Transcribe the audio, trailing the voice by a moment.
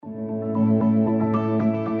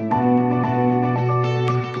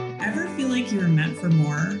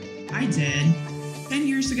I did. 10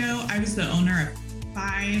 years ago, I was the owner of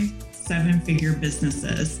 5 7-figure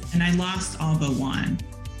businesses, and I lost all but one.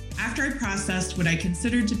 After I processed what I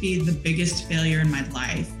considered to be the biggest failure in my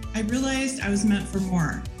life, I realized I was meant for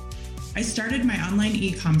more. I started my online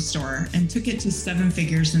e-com store and took it to 7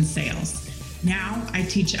 figures in sales. Now I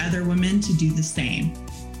teach other women to do the same.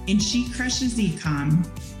 In She Crushes E-com,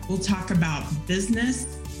 we'll talk about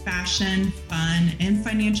business, fashion, fun, and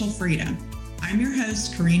financial freedom. I'm your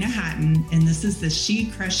host, Karina Hatton, and this is the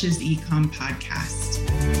She Crushes E-com podcast.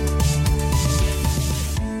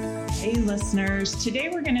 Hey listeners, today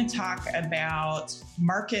we're going to talk about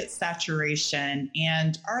market saturation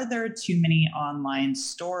and are there too many online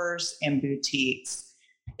stores and boutiques?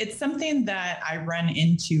 It's something that I run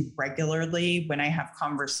into regularly when I have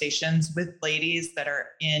conversations with ladies that are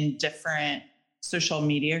in different social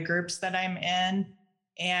media groups that I'm in,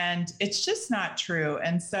 and it's just not true.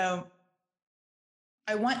 And so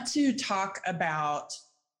I want to talk about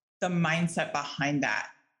the mindset behind that.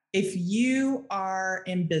 If you are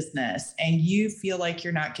in business and you feel like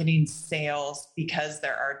you're not getting sales because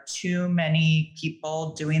there are too many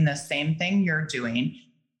people doing the same thing you're doing,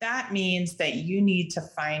 that means that you need to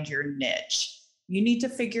find your niche. You need to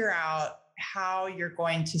figure out how you're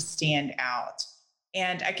going to stand out.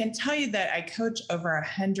 And I can tell you that I coach over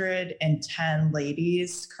 110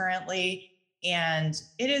 ladies currently. And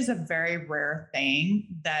it is a very rare thing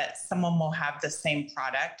that someone will have the same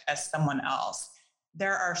product as someone else.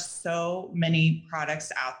 There are so many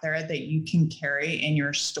products out there that you can carry in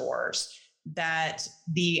your stores that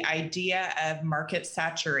the idea of market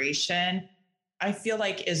saturation, I feel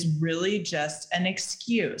like, is really just an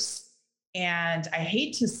excuse. And I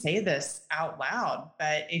hate to say this out loud,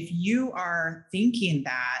 but if you are thinking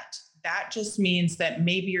that, that just means that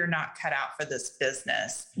maybe you're not cut out for this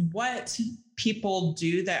business. What people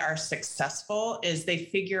do that are successful is they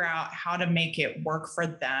figure out how to make it work for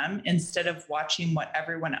them instead of watching what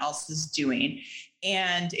everyone else is doing.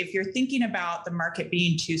 And if you're thinking about the market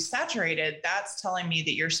being too saturated, that's telling me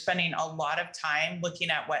that you're spending a lot of time looking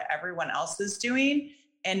at what everyone else is doing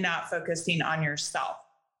and not focusing on yourself.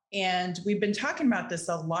 And we've been talking about this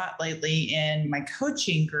a lot lately in my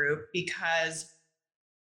coaching group because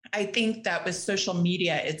I think that with social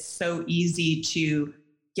media, it's so easy to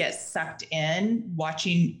get sucked in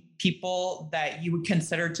watching people that you would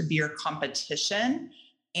consider to be your competition.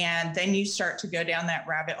 And then you start to go down that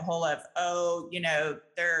rabbit hole of, there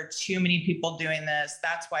are too many people doing this.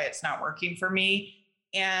 That's why it's not working for me.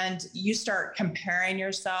 And you start comparing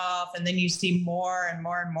yourself and then you see more and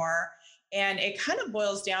more and more. And it kind of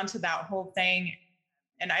boils down to that whole thing.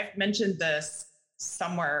 And I've mentioned this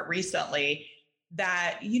somewhere recently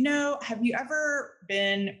that, have you ever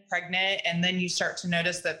been pregnant and then you start to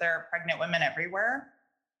notice that there are pregnant women everywhere?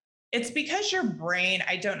 It's because your brain,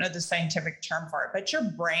 I don't know the scientific term for it, but your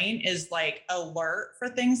brain is like alert for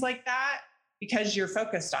things like that because you're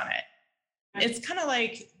focused on it. It's kind of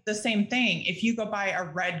like the same thing. If you go buy a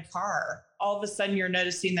red car, all of a sudden you're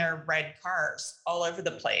noticing there are red cars all over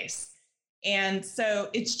the place. And so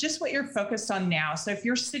it's just what you're focused on now. So if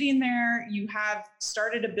you're sitting there, you have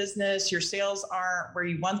started a business, your sales aren't where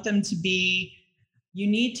you want them to be, you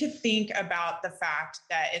need to think about the fact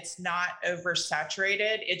that it's not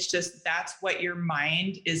oversaturated. It's just that's what your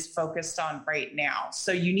mind is focused on right now.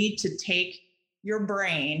 So you need to take your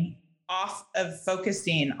brain off of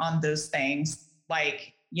focusing on those things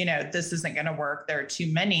like, this isn't going to work. There are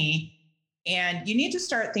too many. And you need to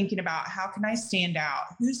start thinking about, how can I stand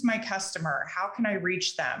out? Who's my customer? How can I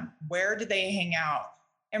reach them? Where do they hang out?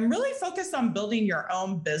 And really focus on building your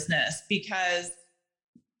own business, because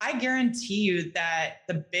I guarantee you that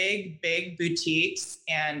the big boutiques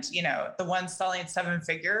and, the ones selling 7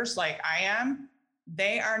 figures like I am,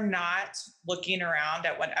 they are not looking around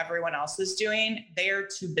at what everyone else is doing. They are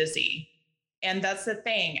too busy. And that's the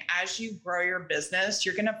thing. As you grow your business,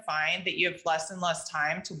 you're going to find that you have less and less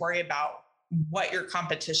time to worry about what your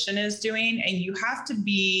competition is doing. And you have to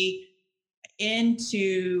be in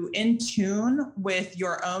tune with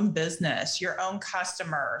your own business, your own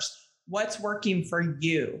customers, what's working for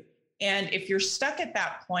you. And if you're stuck at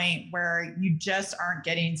that point where you just aren't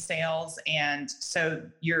getting sales, and so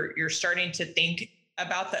you're starting to think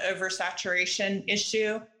about the oversaturation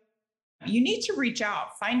issue, you need to reach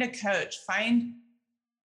out, find a coach, find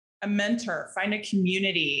a mentor, find a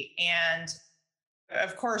community. And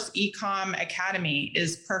of course, Ecom Academy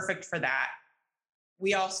is perfect for that.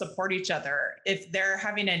 We all support each other. If they're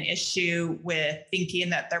having an issue with thinking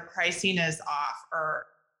that their pricing is off or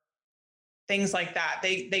things like that,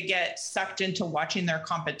 they get sucked into watching their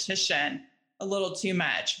competition a little too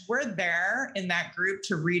much. We're there in that group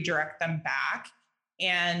to redirect them back.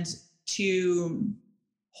 And to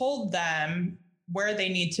hold them where they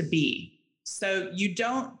need to be. So you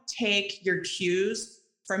don't take your cues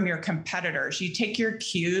from your competitors. You take your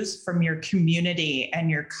cues from your community and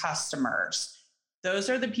your customers. Those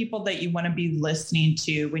are the people that you want to be listening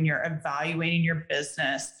to when you're evaluating your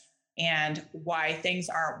business and why things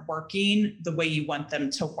aren't working the way you want them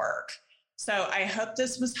to work. So I hope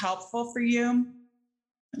this was helpful for you.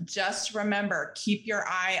 Just remember, keep your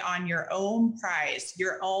eye on your own price,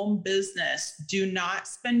 your own business. Do not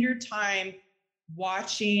spend your time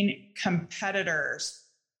watching competitors.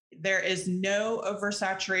 There is no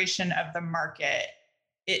oversaturation of the market.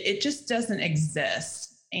 It just doesn't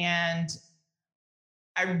exist. And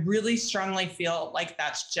I really strongly feel like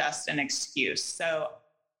that's just an excuse. So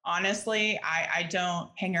honestly, I don't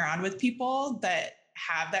hang around with people that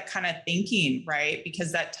have that kind of thinking, right?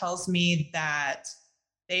 Because that tells me that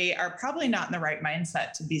they are probably not in the right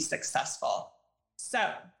mindset to be successful.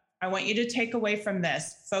 So I want you to take away from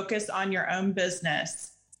this, focus on your own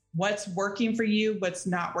business, what's working for you, what's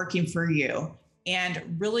not working for you, and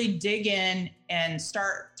really dig in and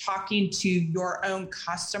start talking to your own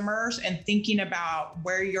customers and thinking about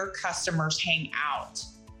where your customers hang out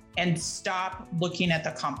and stop looking at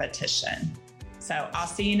the competition. So I'll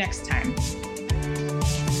see you next time.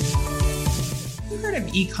 You heard of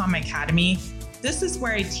Ecom Academy? This is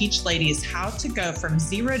where I teach ladies how to go from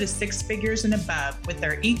 0 to 6 figures and above with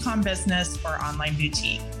their ecom business or online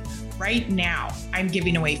boutique. Right now, I'm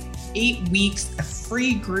giving away 8 weeks of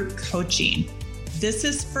free group coaching. This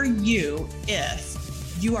is for you if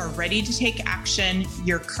you are ready to take action,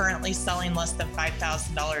 you're currently selling less than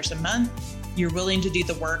 $5,000 a month, you're willing to do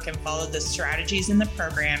the work and follow the strategies in the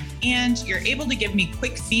program, and you're able to give me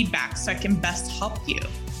quick feedback so I can best help you.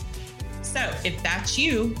 So if that's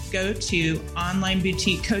you, go to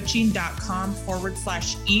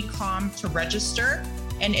onlineboutiquecoaching.com/ecom to register.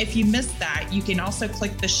 And if you missed that, you can also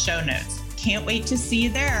click the show notes. Can't wait to see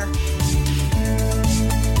you there.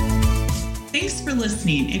 Thanks for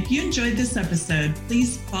listening. If you enjoyed this episode,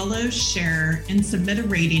 please follow, share, and submit a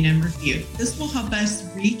rating and review. This will help us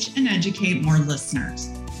reach and educate more listeners.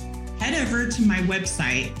 Head over to my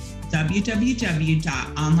website,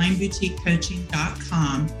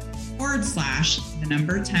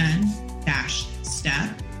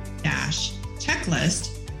 www.onlineboutiquecoaching.com/10-step-checklist,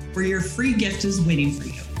 where your free gift is waiting for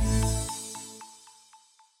you.